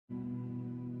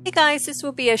Hey guys, this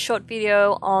will be a short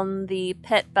video on the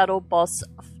pet battle boss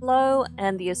Flow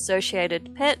and the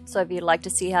associated pet, so if you'd like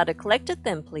to see how to collect it,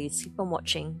 then please keep on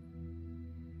watching.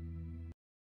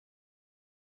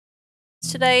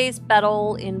 Today's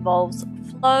battle involves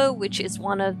Flow, which is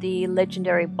one of the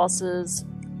legendary bosses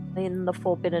in the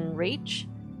Forbidden Reach.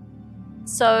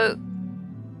 So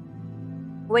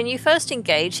when you first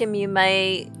engage him, you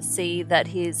may see that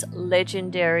his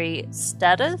legendary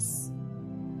status.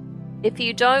 If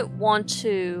you don't want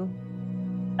to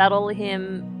battle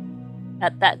him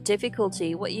at that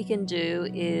difficulty, what you can do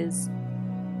is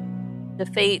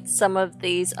defeat some of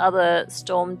these other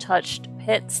Storm-Touched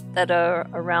pets that are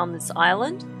around this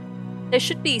island. There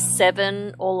should be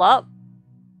 7 all up.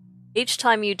 Each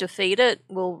time you defeat it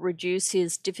will reduce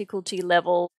his difficulty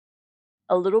level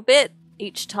a little bit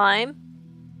each time.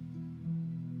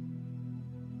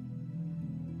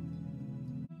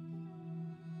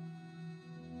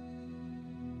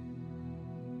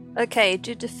 Okay,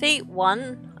 to defeat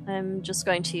one, I'm just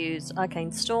going to use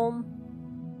Arcane Storm.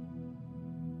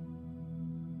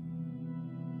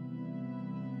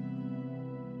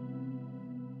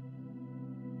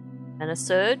 And a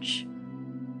Surge.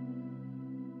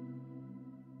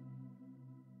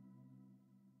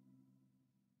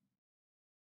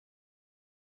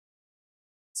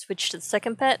 Switch to the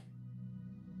second pet.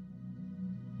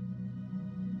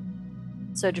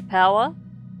 Surge of Power.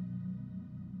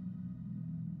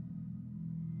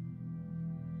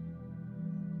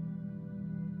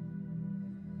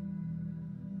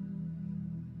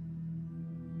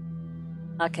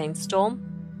 Arcane Storm.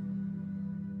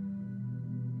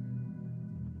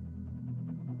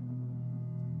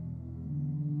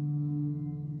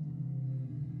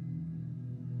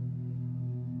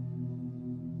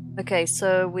 Okay,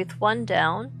 so with one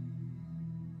down,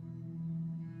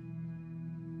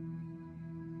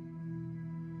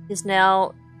 is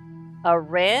now a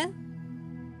rare.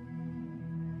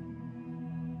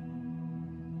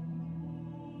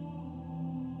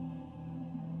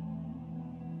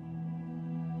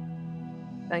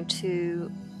 Going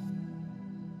to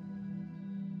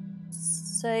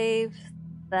save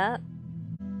that.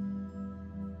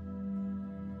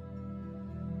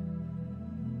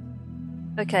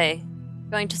 Okay,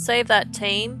 going to save that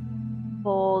team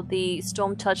for the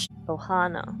Storm-Touched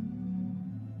Ohana.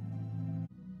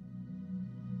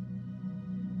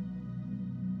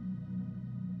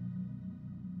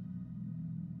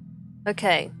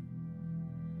 Okay,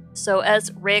 so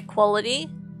as rare quality,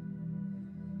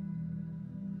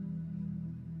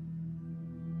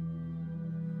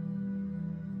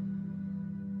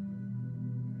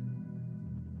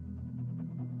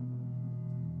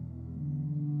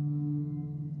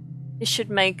 this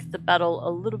should make the battle a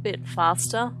little bit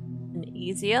faster and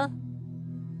easier.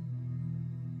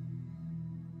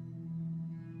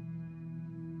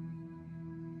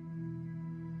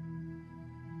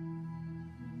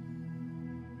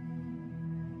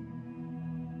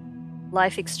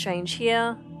 Life exchange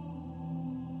here.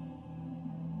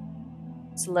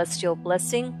 Celestial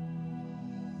Blessing.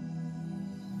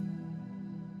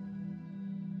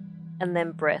 And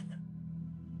then Breath.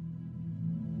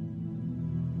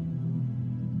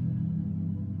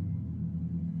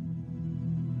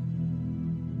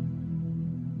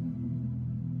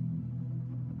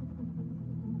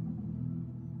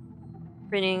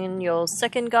 Bringing in your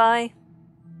second guy.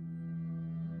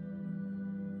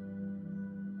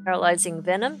 Paralyzing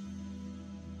Venom.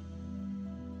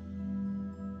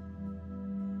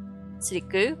 Acidic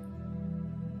Goo.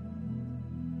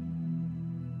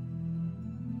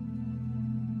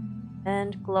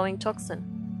 And Glowing Toxin.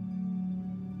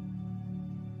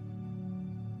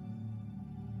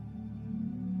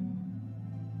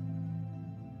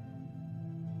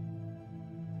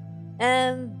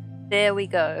 And there we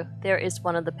go. There is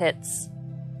one of the pets.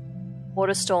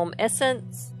 Waterstorm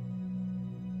Essence,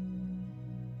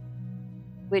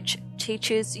 which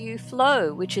teaches you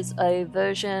Flow, which is a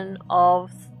version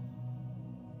of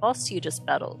boss you just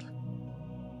battled.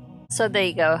 So there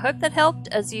you go. I hope that helped.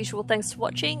 As usual, thanks for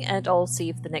watching, and I'll see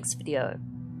you for the next video.